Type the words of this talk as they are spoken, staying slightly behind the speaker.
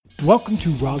Welcome to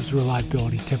Rob's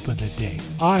Reliability Tip of the Day.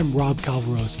 I'm Rob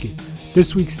Kalwarowski.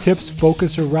 This week's tips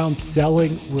focus around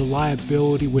selling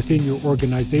reliability within your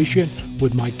organization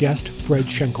with my guest, Fred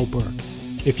Schenkelberg.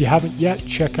 If you haven't yet,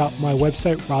 check out my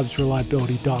website,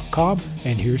 robsreliability.com,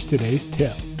 and here's today's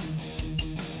tip.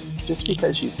 Just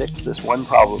because you fixed this one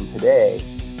problem today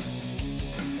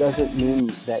doesn't mean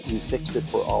that you fixed it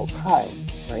for all time,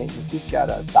 right? If you've got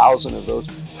 1,000 of those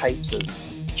types of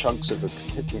chunks of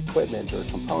equipment or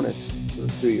components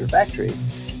through your factory,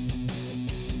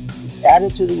 add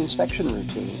it to the inspection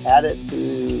routine. Add it to,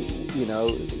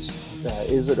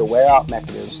 is it a wear-out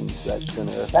mechanisms that's going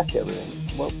to affect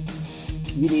everything? Well,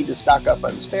 you need to stock up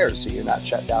on spares so you're not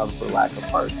shut down for lack of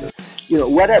parts or,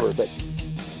 whatever. But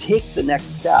take the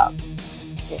next step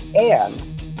and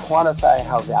quantify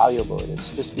how valuable it is.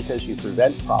 Just because you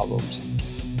prevent problems,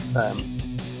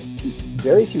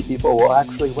 very few people will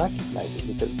actually recognize it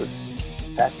because the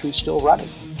factory's still running.